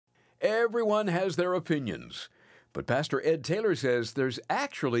Everyone has their opinions. But Pastor Ed Taylor says there's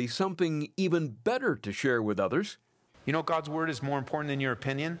actually something even better to share with others. You know, God's word is more important than your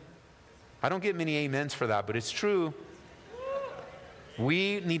opinion. I don't get many amens for that, but it's true.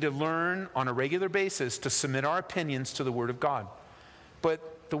 We need to learn on a regular basis to submit our opinions to the word of God.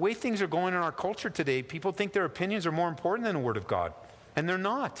 But the way things are going in our culture today, people think their opinions are more important than the word of God. And they're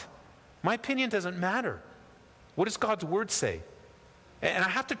not. My opinion doesn't matter. What does God's word say? And I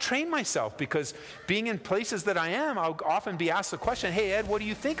have to train myself, because being in places that I am, I'll often be asked the question, hey Ed, what do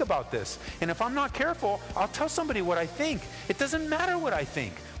you think about this? And if I'm not careful, I'll tell somebody what I think. It doesn't matter what I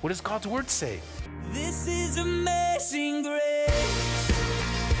think. What does God's word say? This is amazing grace.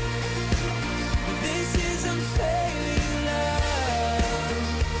 This is unfailing love.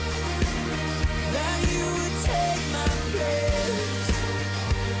 That you would take my place.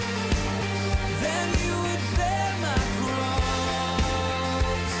 That you would bear my cross.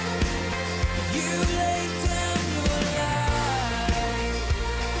 You laid down your life.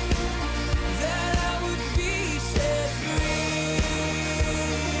 That I would be set free.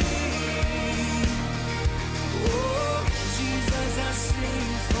 Oh, Jesus, I sing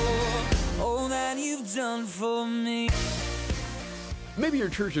for all that you've done for me. Maybe your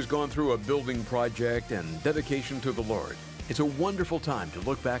church has gone through a building project and dedication to the Lord. It's a wonderful time to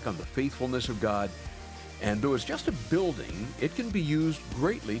look back on the faithfulness of God. And though it's just a building, it can be used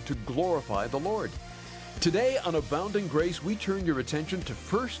greatly to glorify the Lord. Today on Abounding Grace, we turn your attention to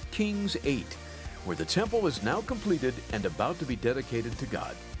 1 Kings 8, where the temple is now completed and about to be dedicated to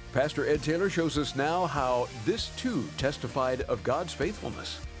God. Pastor Ed Taylor shows us now how this too testified of God's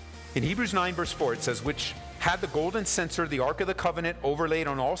faithfulness. In Hebrews 9 verse 4 it says, which had the golden censer, the Ark of the Covenant, overlaid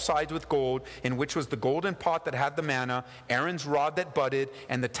on all sides with gold, in which was the golden pot that had the manna, Aaron's rod that budded,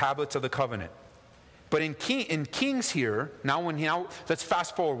 and the tablets of the covenant. But in Kings here, now let's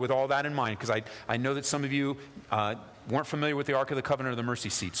fast forward with all that in mind, because I know that some of you weren't familiar with the Ark of the Covenant or the mercy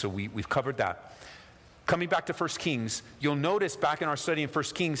seat, so we've covered that. Coming back to 1 Kings, you'll notice back in our study in 1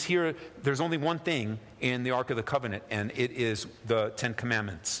 Kings here, there's only one thing in the Ark of the Covenant, and it is the Ten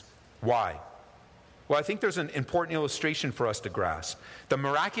Commandments. Why? Well, I think there's an important illustration for us to grasp. The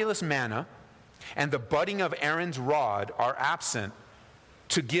miraculous manna and the budding of Aaron's rod are absent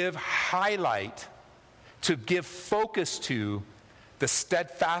to give highlight, to give focus to the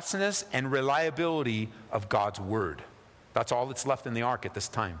steadfastness and reliability of God's word. That's all that's left in the ark at this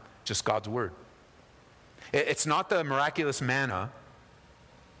time, just God's word. It's not the miraculous manna.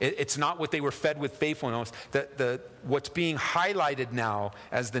 It's not what they were fed with faithfulness. What's being highlighted now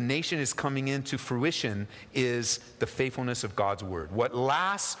as the nation is coming into fruition is the faithfulness of God's word. What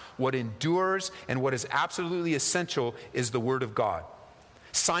lasts, what endures, and what is absolutely essential is the word of God.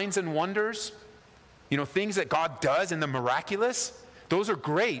 Signs and wonders, things that God does in the miraculous, those are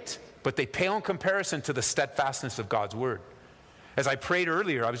great, but they pale in comparison to the steadfastness of God's word. As I prayed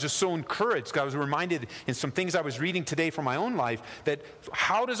earlier, I was just so encouraged. I was reminded in some things I was reading today from my own life that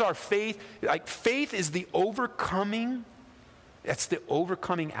how does our faith is the overcoming, that's the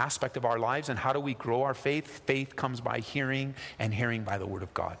overcoming aspect of our lives. And how do we grow our faith? Faith comes by hearing, and hearing by the word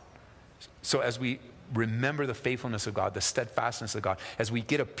of God. So as we remember the faithfulness of God, the steadfastness of God, as we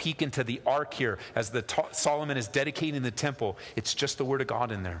get a peek into the ark here, as Solomon is dedicating the temple, it's just the word of God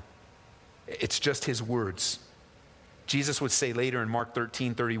in there. It's just his words. Jesus would say later in Mark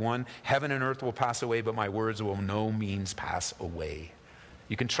 13:31, heaven and earth will pass away, but my words will no means pass away.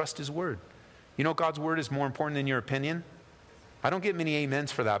 You can trust his word. You know, God's word is more important than your opinion. I don't get many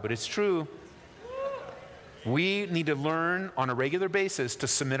amens for that, but it's true. We need to learn on a regular basis to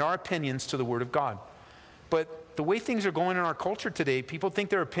submit our opinions to the word of God. But the way things are going in our culture today, people think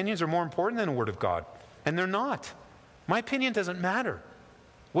their opinions are more important than the word of God. And they're not. My opinion doesn't matter.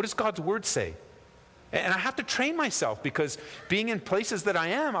 What does God's word say? And I have to train myself, because being in places that I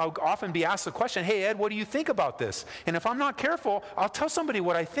am, I'll often be asked the question, hey Ed, what do you think about this? And if I'm not careful, I'll tell somebody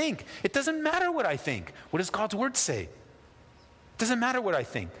what I think. It doesn't matter what I think. What does God's word say? It doesn't matter what I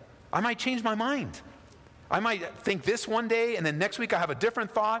think. I might change my mind. I might think this one day, and then next week I have a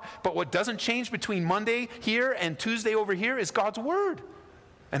different thought. But what doesn't change between Monday here and Tuesday over here is God's word.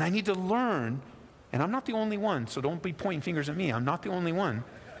 And I need to learn, and I'm not the only one, so don't be pointing fingers at me. I'm not the only one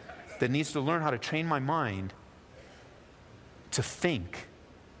that needs to learn how to train my mind to think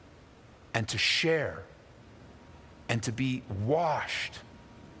and to share and to be washed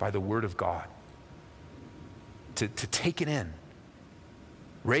by the word of God, to take it in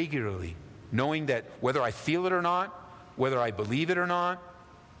regularly, knowing that whether I feel it or not, whether I believe it or not,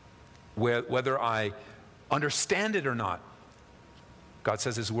 whether I understand it or not, God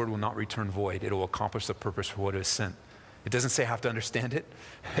says his word will not return void. It will accomplish the purpose for what it is sent. It doesn't say I have to understand it.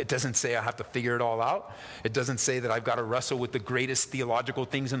 It doesn't say I have to figure it all out. It doesn't say that I've got to wrestle with the greatest theological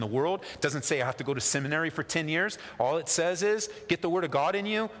things in the world. It doesn't say I have to go to seminary for 10 years. All it says is get the Word of God in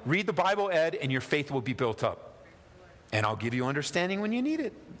you, read the Bible, Ed, and your faith will be built up. And I'll give you understanding when you need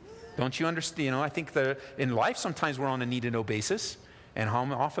it. Don't you understand? You know, I think that in life sometimes we're on a need-to-know basis, and how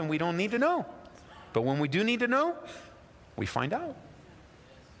often we don't need to know. But when we do need to know, we find out.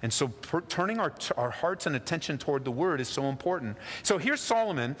 And so turning our hearts and attention toward the Word is so important. So here's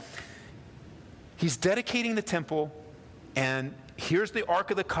Solomon. He's dedicating the temple, and here's the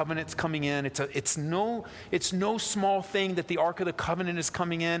Ark of the Covenant's coming in. It's no small thing that the Ark of the Covenant is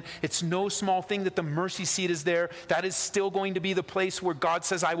coming in. It's no small thing that the mercy seat is there. That is still going to be the place where God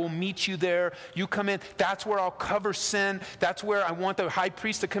says, I will meet you there. You come in. That's where I'll cover sin. That's where I want the high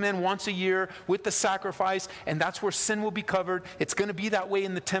priest to come in once a year with the sacrifice, and that's where sin will be covered. It's going to be that way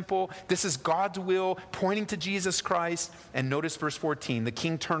in the temple. This is God's will, pointing to Jesus Christ. And notice verse 14. The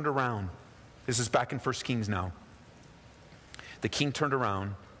king turned around. This is back in 1 Kings now. The king turned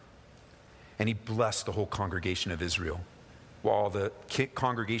around and he blessed the whole congregation of Israel while the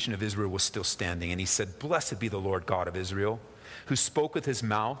congregation of Israel was still standing. And he said, blessed be the Lord God of Israel, who spoke with his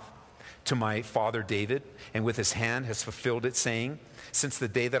mouth to my father David, and with his hand has fulfilled it, saying, since the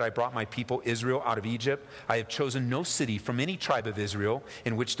day that I brought my people Israel out of Egypt, I have chosen no city from any tribe of Israel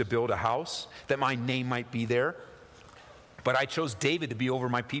in which to build a house, that my name might be there. But I chose David to be over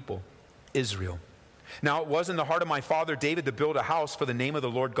my people, Israel. Now it was in the heart of my father David to build a house for the name of the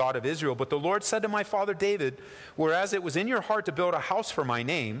Lord God of Israel. But the Lord said to my father David, whereas it was in your heart to build a house for my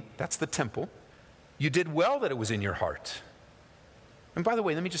name, that's the temple, you did well that it was in your heart. And by the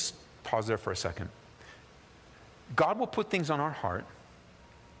way, let me just pause there for a second. God will put things on our heart.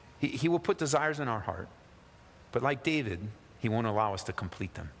 He will put desires in our heart. But like David, he won't allow us to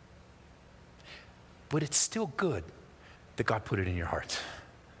complete them. But it's still good that God put it in your heart.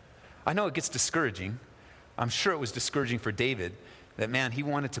 I know it gets discouraging. I'm sure it was discouraging for David that, man, he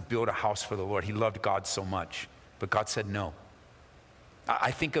wanted to build a house for the Lord. He loved God so much. But God said no. I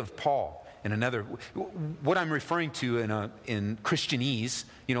think of Paul in another, what I'm referring to in Christianese,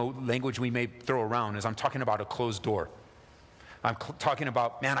 language we may throw around, is I'm talking about a closed door. I'm talking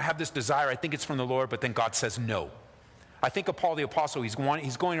about, man, I have this desire. I think it's from the Lord, but then God says no. I think of Paul the Apostle. He's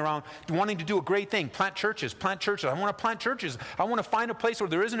going around wanting to do a great thing, plant churches. I want to plant churches. I want to find a place where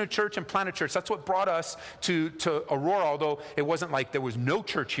there isn't a church and plant a church. That's what brought us to Aurora, although it wasn't like there was no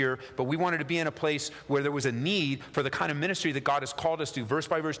church here, but we wanted to be in a place where there was a need for the kind of ministry that God has called us to, verse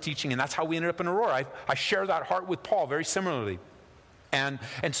by verse teaching, and that's how we ended up in Aurora. I share that heart with Paul very similarly. And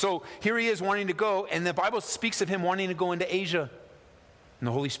so here he is wanting to go, and the Bible speaks of him wanting to go into Asia. And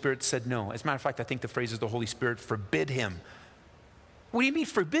the Holy Spirit said no. As a matter of fact, I think the phrase is the Holy Spirit forbid him. What do you mean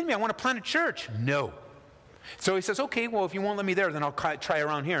forbid me? I want to plant a church. No. So he says, okay, well, if you won't let me there, then I'll try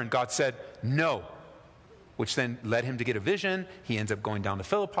around here. And God said no, which then led him to get a vision. He ends up going down to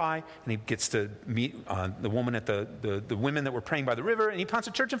Philippi, and he gets to meet the woman at the women that were praying by the river, and he plants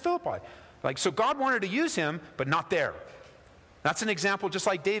a church in Philippi. So God wanted to use him, but not there. That's an example just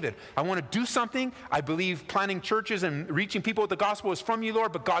like David. I want to do something. I believe planting churches and reaching people with the gospel is from you,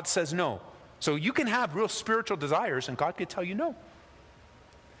 Lord, but God says no. So you can have real spiritual desires, and God could tell you no.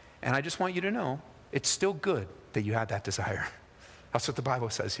 And I just want you to know, it's still good that you had that desire. That's what the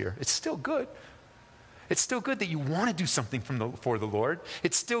Bible says here. It's still good. It's still good that you want to do something for the Lord.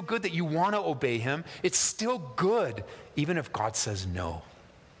 It's still good that you want to obey him. It's still good even if God says no.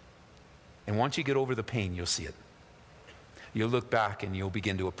 And once you get over the pain, you'll see it. You'll look back and you'll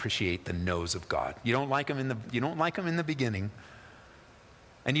begin to appreciate the no's of God. You don't like them in the beginning,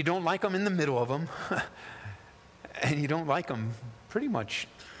 and you don't like them in the middle of them, and you don't like them pretty much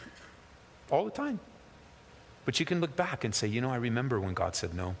all the time. But you can look back and say, I remember when God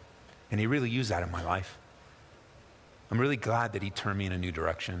said no, and he really used that in my life. I'm really glad that he turned me in a new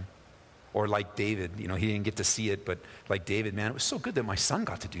direction. Or like David, he didn't get to see it, but like David, man, it was so good that my son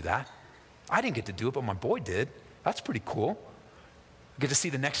got to do that. I didn't get to do it, but my boy did. That's pretty cool. Get to see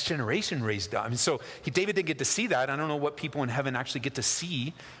the next generation raised up. David didn't get to see that. I don't know what people in heaven actually get to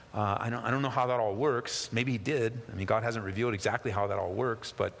see. I don't know how that all works. Maybe he did. God hasn't revealed exactly how that all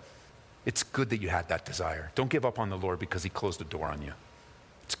works, but it's good that you had that desire. Don't give up on the Lord because he closed the door on you.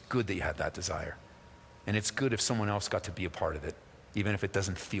 It's good that you had that desire. And it's good if someone else got to be a part of it, even if it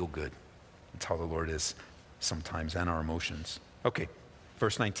doesn't feel good. That's how the Lord is sometimes, and our emotions. Okay,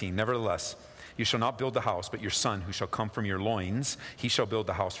 verse 19. Nevertheless, you shall not build the house, but your son, who shall come from your loins, he shall build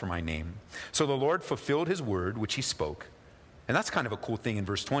the house for my name. So the Lord fulfilled his word, which he spoke. And that's kind of a cool thing in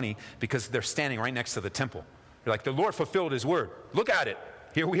verse 20, because they're standing right next to the temple. They're like, the Lord fulfilled his word. Look at it.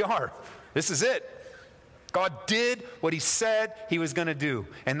 Here we are. This is it. God did what he said he was going to do.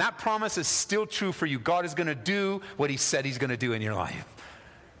 And that promise is still true for you. God is going to do what he said he's going to do in your life.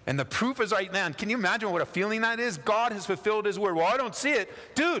 And the proof is right now. Can you imagine what a feeling that is? God has fulfilled his word. Well, I don't see it.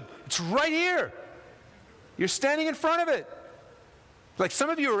 Dude, it's right here. You're standing in front of it. Like some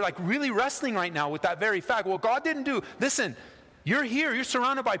of you are like really wrestling right now with that very fact. Well, God didn't do. Listen, you're here. You're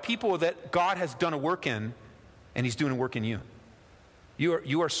surrounded by people that God has done a work in, and he's doing a work in you.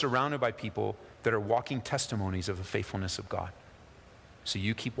 You are surrounded by people that are walking testimonies of the faithfulness of God. So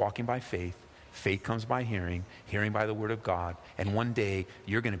you keep walking by faith. Faith comes by hearing, hearing by the word of God, and one day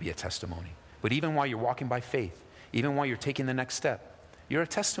you're going to be a testimony. But even while you're walking by faith, even while you're taking the next step, you're a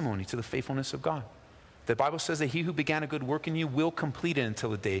testimony to the faithfulness of God. The Bible says that he who began a good work in you will complete it until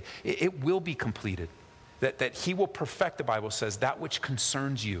the day. It will be completed. That he will perfect, the Bible says, that which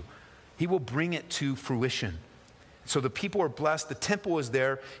concerns you. He will bring it to fruition. So the people are blessed. The temple is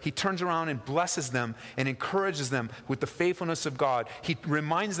there. He turns around and blesses them and encourages them with the faithfulness of God. He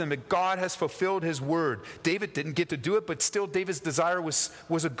reminds them that God has fulfilled his word. David didn't get to do it, but still David's desire was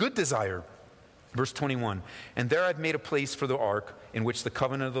a good desire. Verse 21, and there I've made a place for the ark in which the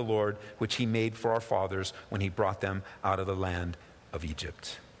covenant of the Lord, which he made for our fathers when he brought them out of the land of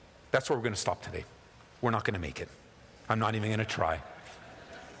Egypt. That's where we're going to stop today. We're not going to make it. I'm not even going to try.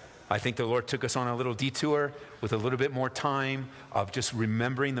 I think the Lord took us on a little detour with a little bit more time of just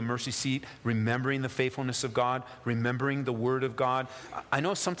remembering the mercy seat, remembering the faithfulness of God, remembering the word of God. I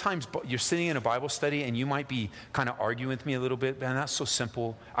know sometimes you're sitting in a Bible study and you might be kind of arguing with me a little bit. Man, that's so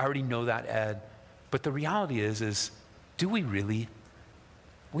simple. I already know that, Ed. But the reality is do we really?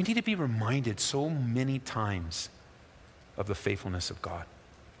 We need to be reminded so many times of the faithfulness of God.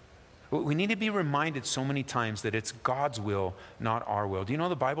 We need to be reminded so many times that it's God's will, not our will. Do you know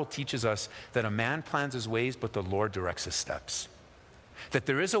the Bible teaches us that a man plans his ways, but the Lord directs his steps? That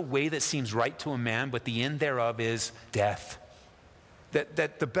there is a way that seems right to a man, but the end thereof is death.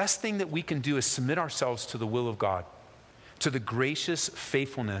 That the best thing that we can do is submit ourselves to the will of God, to the gracious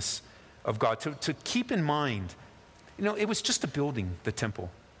faithfulness of God, to keep in mind, it was just a building, the temple.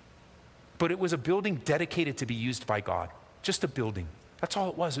 But it was a building dedicated to be used by God. Just a building. That's all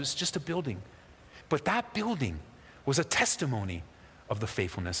it was. It was just a building. But that building was a testimony of the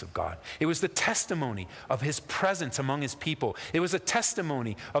faithfulness of God. It was the testimony of his presence among his people. It was a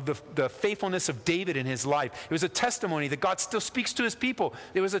testimony of the faithfulness of David in his life. It was a testimony that God still speaks to his people.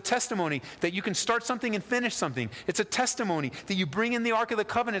 It was a testimony that you can start something and finish something. It's a testimony that you bring in the Ark of the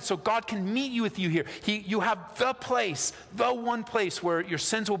Covenant so God can meet you with you here. You have the place, the one place where your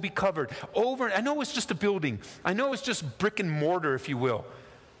sins will be covered. I know it was just a building. I know it was just brick and mortar, if you will.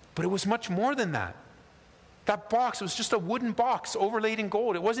 But it was much more than that. That box was just a wooden box overlaid in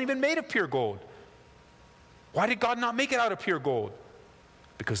gold. It wasn't even made of pure gold. Why did God not make it out of pure gold?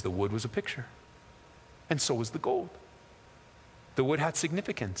 Because the wood was a picture. And so was the gold. The wood had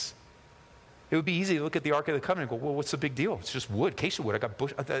significance. It would be easy to look at the Ark of the Covenant and go, well, what's the big deal? It's just wood, acacia wood.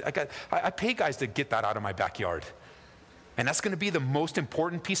 I pay guys to get that out of my backyard. And that's going to be the most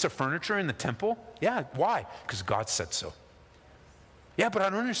important piece of furniture in the temple? Yeah, why? Because God said so. Yeah, but I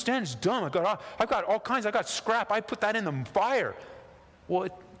don't understand. It's dumb. I've got all kinds. I got scrap. I put that in the fire. Well,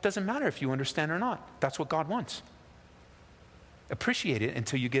 it doesn't matter if you understand or not. That's what God wants. Appreciate it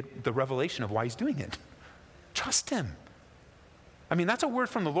until you get the revelation of why he's doing it. Trust him. I mean, that's a word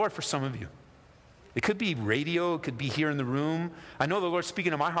from the Lord for some of you. It could be radio. It could be here in the room. I know the Lord's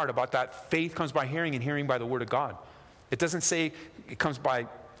speaking to my heart about that. Faith comes by hearing and hearing by the word of God. It doesn't say it comes by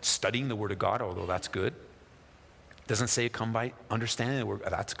studying the word of God, although that's good. Doesn't say it come by understanding the word.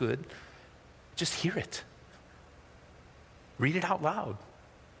 That's good. Just hear it. Read it out loud.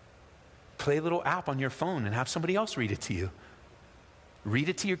 Play a little app on your phone and have somebody else read it to you. Read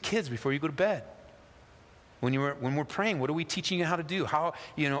it to your kids before you go to bed. When we're praying, what are we teaching you how to do?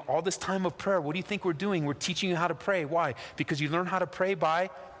 All this time of prayer, what do you think we're doing? We're teaching you how to pray. Why? Because you learn how to pray by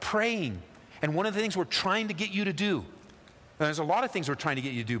praying. And one of the things we're trying to get you to do, and there's a lot of things we're trying to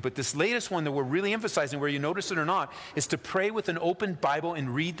get you to do, but this latest one that we're really emphasizing, where you notice it or not, is to pray with an open Bible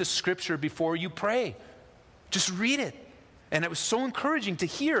and read the scripture before you pray. Just read it. And it was so encouraging to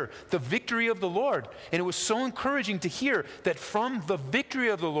hear the victory of the Lord. And it was so encouraging to hear that from the victory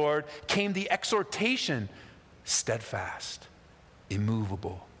of the Lord came the exhortation, steadfast,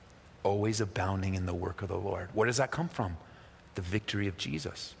 immovable, always abounding in the work of the Lord. Where does that come from? The victory of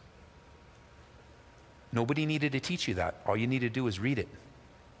Jesus. Nobody needed to teach you that. All you need to do is read it.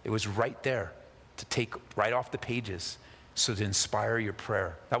 It was right there to take right off the pages so to inspire your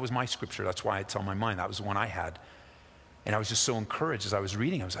prayer. That was my scripture. That's why it's on my mind. That was the one I had. And I was just so encouraged as I was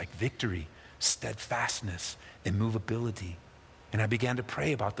reading. I was like, victory, steadfastness, immovability. And I began to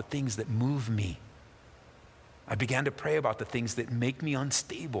pray about the things that move me. I began to pray about the things that make me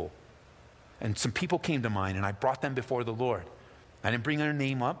unstable. And some people came to mind, and I brought them before the Lord. I didn't bring their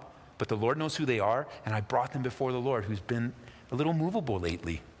name up, but the Lord knows who they are, and I brought them before the Lord, who's been a little movable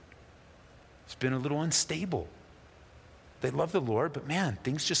lately. It's been a little unstable. They love the Lord, but man,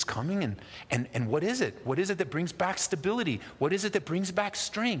 things just coming, and what is it? What is it that brings back stability? What is it that brings back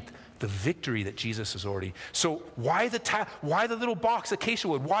strength? The victory that Jesus has already. So why the little box, acacia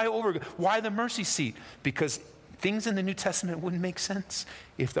wood? Why the mercy seat? Because things in the New Testament wouldn't make sense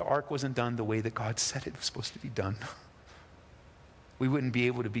if the ark wasn't done the way that God said it was supposed to be done. We wouldn't be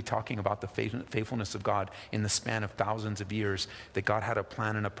able to be talking about the faithfulness of God in the span of thousands of years, that God had a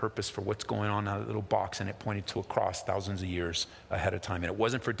plan and a purpose for what's going on in that little box, and it pointed to a cross thousands of years ahead of time. And it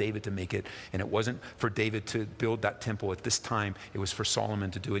wasn't for David to make it, and it wasn't for David to build that temple at this time. It was for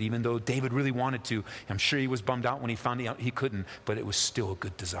Solomon to do it, even though David really wanted to. I'm sure he was bummed out when he found out he couldn't, but it was still a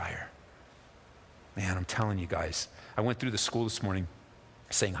good desire. Man, I'm telling you guys, I went through the school this morning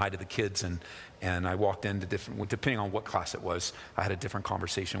saying hi to the kids, and I walked into different, depending on what class it was, I had a different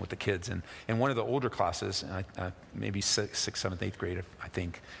conversation with the kids. And in one of the older classes, maybe 6th, 7th, 8th grade, I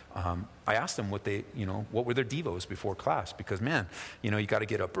think, I asked them what were their devos before class? Because man, you got to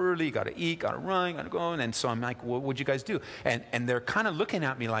get up early, you got to eat, got to run, got to go. And so I'm like, what would you guys do? And they're kind of looking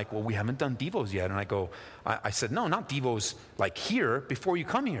at me like, well, we haven't done devos yet. And I said, no, not devos like here, before you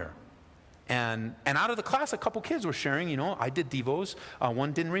come here. And out of the class, a couple kids were sharing, I did devos.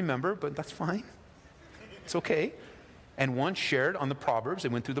 One didn't remember, but that's fine. It's okay. And one shared on the Proverbs. They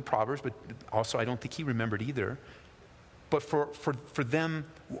went through the Proverbs, but also I don't think he remembered either. But for them,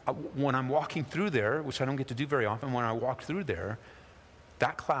 when I'm walking through there, which I don't get to do very often, when I walk through there,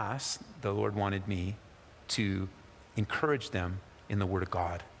 that class, the Lord wanted me to encourage them in the Word of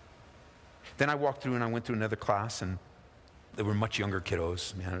God. Then I walked through and I went through another class, and they were much younger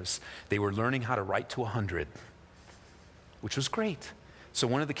kiddos. Man, they were learning how to write to 100, which was great. So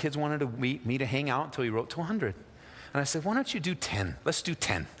one of the kids wanted to meet me to hang out until he wrote to 100. And I said, why don't you do 10? Let's do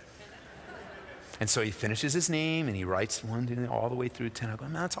 10. And so he finishes his name and he writes 1 all the way through 10. I go,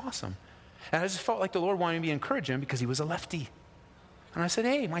 man, that's awesome. And I just felt like the Lord wanted me to encourage him because he was a lefty. And I said,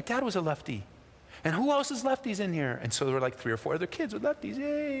 hey, my dad was a lefty. And who else is lefties in here? And so there were like 3 or 4 other kids with lefties,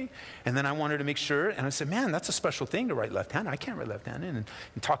 yay. And then I wanted to make sure, and I said, man, that's a special thing to write left-handed. I can't write left-handed. And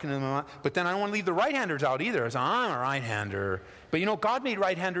talking to them, but then I don't want to leave the right-handers out either. I said, I'm a right-hander. But God made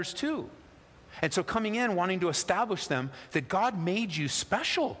right-handers too. And so coming in, wanting to establish them that God made you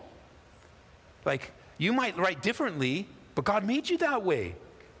special. Like, you might write differently, but God made you that way.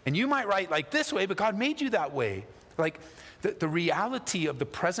 And you might write like this way, but God made you that way. Like, the reality of the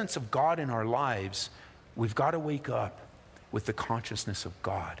presence of God in our lives, we've got to wake up with the consciousness of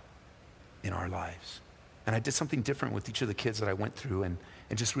God in our lives. And I did something different with each of the kids that I went through and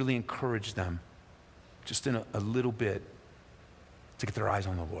just really encouraged them, just in a little bit, to get their eyes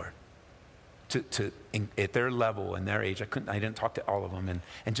on the Lord. At their level and their age, I didn't talk to all of them,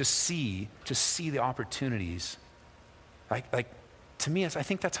 and just see the opportunities. Like to me, I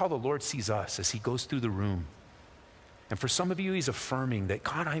think that's how the Lord sees us as he goes through the room. And for some of you, he's affirming that,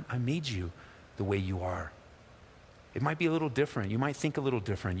 God, I made you the way you are. It might be a little different. You might think a little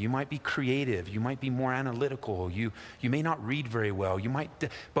different. You might be creative. You might be more analytical. You may not read very well. You might,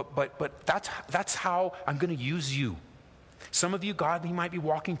 but that's how I'm going to use you. Some of you, God, he might be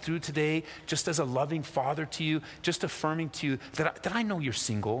walking through today just as a loving father to you, just affirming to you that I know you're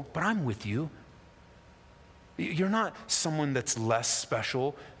single, but I'm with you. You're not someone that's less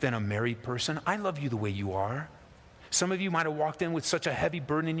special than a married person. I love you the way you are. Some of you might have walked in with such a heavy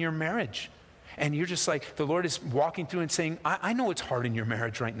burden in your marriage. And you're just like, the Lord is walking through and saying, I know it's hard in your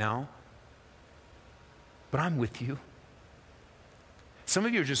marriage right now, but I'm with you. Some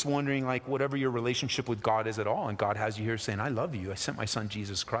of you are just wondering, like, whatever your relationship with God is at all, and God has you here saying, I love you. I sent my son,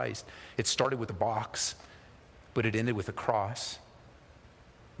 Jesus Christ. It started with a box, but it ended with a cross.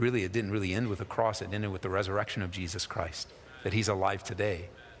 Really, it didn't really end with a cross. It ended with the resurrection of Jesus Christ, that he's alive today.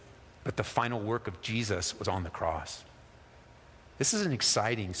 But the final work of Jesus was on the cross. This is an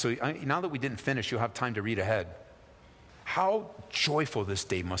exciting, so now that we didn't finish, you'll have time to read ahead. How joyful this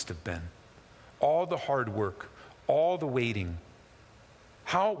day must have been. All the hard work, all the waiting.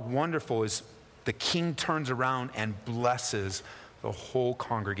 How wonderful is the king turns around and blesses the whole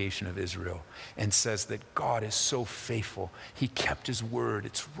congregation of Israel and says that God is so faithful. He kept his word.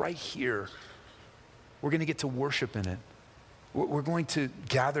 It's right here. We're going to get to worship in it. We're going to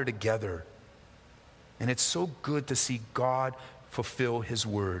gather together. And it's so good to see God fulfill his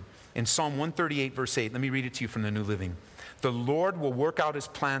word. In Psalm 138, verse 8, let me read it to you from the New Living. The Lord will work out his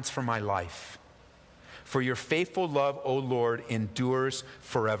plans for my life. For your faithful love, O Lord, endures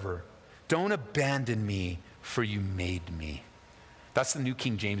forever. Don't abandon me for you made me. That's the New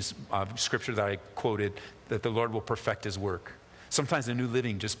King James scripture that I quoted, that the Lord will perfect his work. Sometimes the New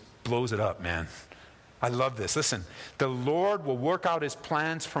Living just blows it up, man. I love this. Listen, the Lord will work out his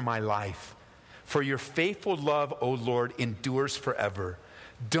plans for my life. For your faithful love, O Lord, endures forever.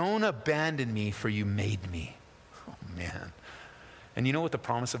 Don't abandon me, for you made me. Oh, man. And you know what the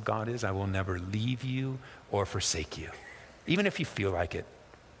promise of God is? I will never leave you or forsake you, even if you feel like it.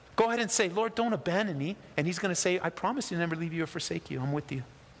 Go ahead and say, Lord, don't abandon me. And he's going to say, I promise to never leave you or forsake you. I'm with you.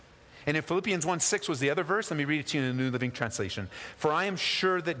 And in Philippians 1:6 was the other verse. Let me read it to you in the New Living Translation. For I am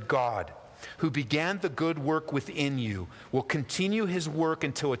sure that God, who began the good work within you, will continue his work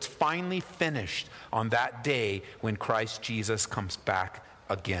until it's finally finished on that day when Christ Jesus comes back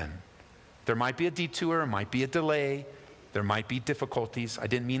again. There might be a detour, it might be a delay, there might be difficulties. I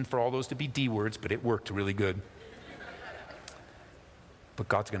didn't mean for all those to be D words, but it worked really good. But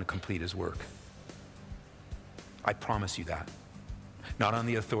God's going to complete his work. I promise you that. Not on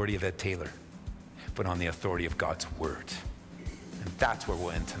the authority of Ed Taylor, but on the authority of God's word. And that's where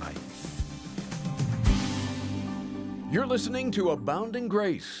we'll end tonight. You're listening to Abounding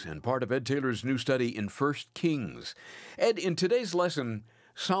Grace and part of Ed Taylor's new study in 1 Kings. Ed, in today's lesson,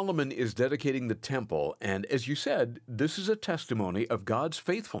 Solomon is dedicating the temple, and as you said, this is a testimony of God's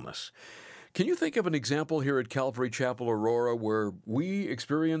faithfulness. Can you think of an example here at Calvary Chapel, Aurora, where we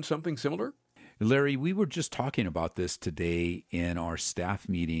experience something similar? Larry, we were just talking about this today in our staff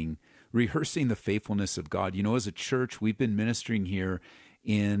meeting, rehearsing the faithfulness of God. You know, as a church, we've been ministering here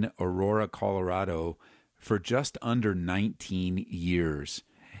in Aurora, Colorado, for just under 19 years.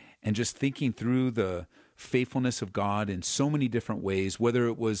 And just thinking through the faithfulness of God in so many different ways, whether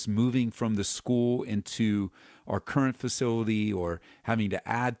it was moving from the school into our current facility or having to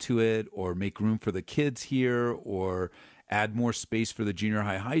add to it or make room for the kids here or add more space for the junior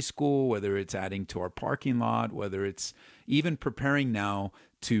high school, whether it's adding to our parking lot, whether it's even preparing now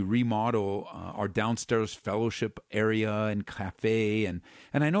to remodel our downstairs fellowship area and cafe. And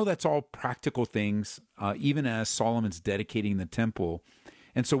I know that's all practical things, even as Solomon's dedicating the temple.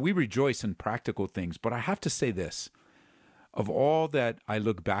 And so we rejoice in practical things. But I have to say this, of all that I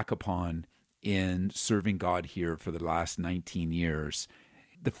look back upon in serving God here for the last 19 years,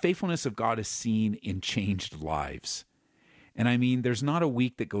 the faithfulness of God is seen in changed lives. And I mean, there's not a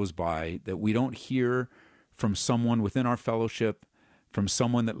week that goes by that we don't hear from someone within our fellowship, from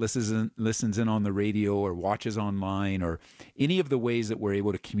someone that listens in on the radio or watches online or any of the ways that we're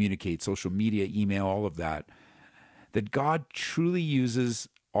able to communicate, social media, email, all of that, that God truly uses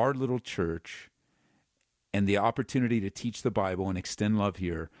our little church and the opportunity to teach the Bible and extend love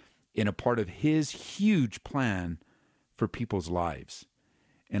here in a part of his huge plan for people's lives.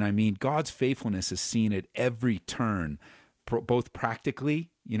 And I mean, God's faithfulness is seen at every turn, both practically,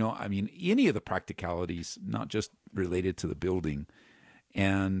 you know, I mean, any of the practicalities, not just related to the building,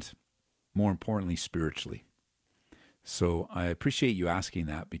 and more importantly, spiritually. So I appreciate you asking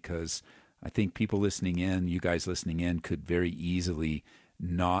that, because I think people listening in, you guys listening in, could very easily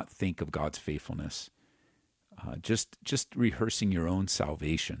not think of God's faithfulness. Just rehearsing your own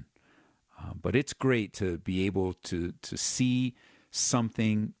salvation. But it's great to be able to see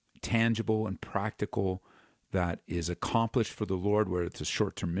something tangible and practical that is accomplished for the Lord, whether it's a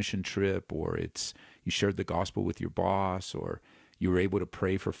short-term mission trip, or it's you shared the gospel with your boss, or you were able to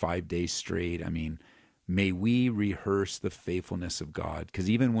pray for 5 days straight. I mean, may we rehearse the faithfulness of God, because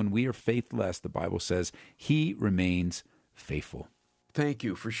even when we are faithless, the Bible says he remains faithful. Thank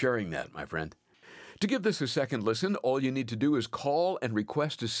you for sharing that, my friend. To give this a second listen, all you need to do is call and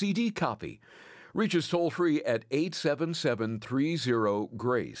request a CD copy. Reach us toll-free at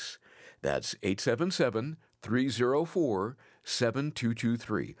 877-30-GRACE. That's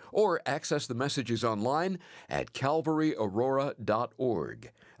 877-304-7223. Or access the messages online at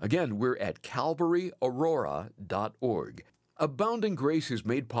calvaryaurora.org. Again, we're at calvaryaurora.org. Abounding Grace is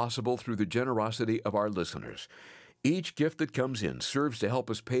made possible through the generosity of our listeners. Each gift that comes in serves to help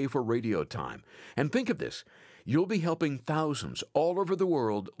us pay for radio time. And think of this, you'll be helping thousands all over the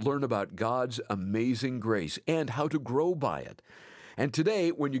world learn about God's amazing grace and how to grow by it. And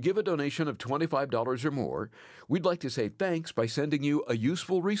today, when you give a donation of $25 or more, we'd like to say thanks by sending you a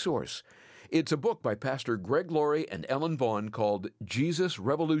useful resource. It's a book by Pastor Greg Laurie and Ellen Vaughn called Jesus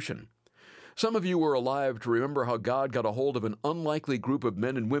Revolution. Some of you were alive to remember how God got a hold of an unlikely group of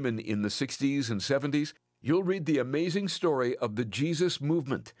men and women in the 60s and 70s. You'll read the amazing story of the Jesus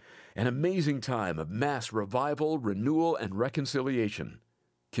movement, an amazing time of mass revival, renewal, and reconciliation.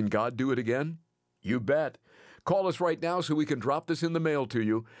 Can God do it again? You bet. Call us right now so we can drop this in the mail to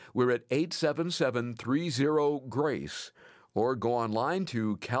you. We're at 877-30-GRACE, or go online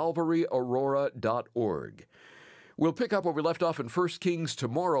to calvaryaurora.org. We'll pick up where we left off in 1 Kings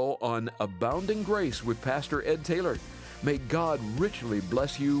tomorrow on Abounding Grace with Pastor Ed Taylor. May God richly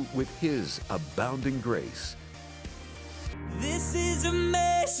bless you with His abounding grace. This is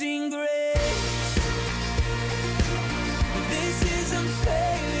amazing grace. This is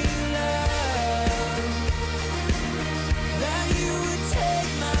unfailing love. That you would take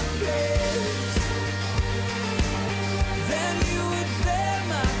my place. That you would bear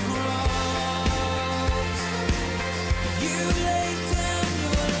my cross. You laid down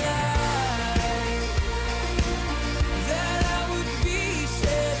your life. That I would be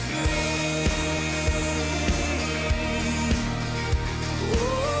set free.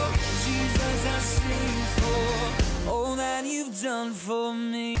 Oh, Jesus, I sing for all that you've done for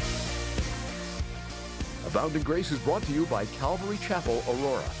me. Abounding Grace is brought to you by Calvary Chapel,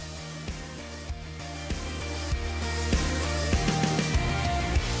 Aurora.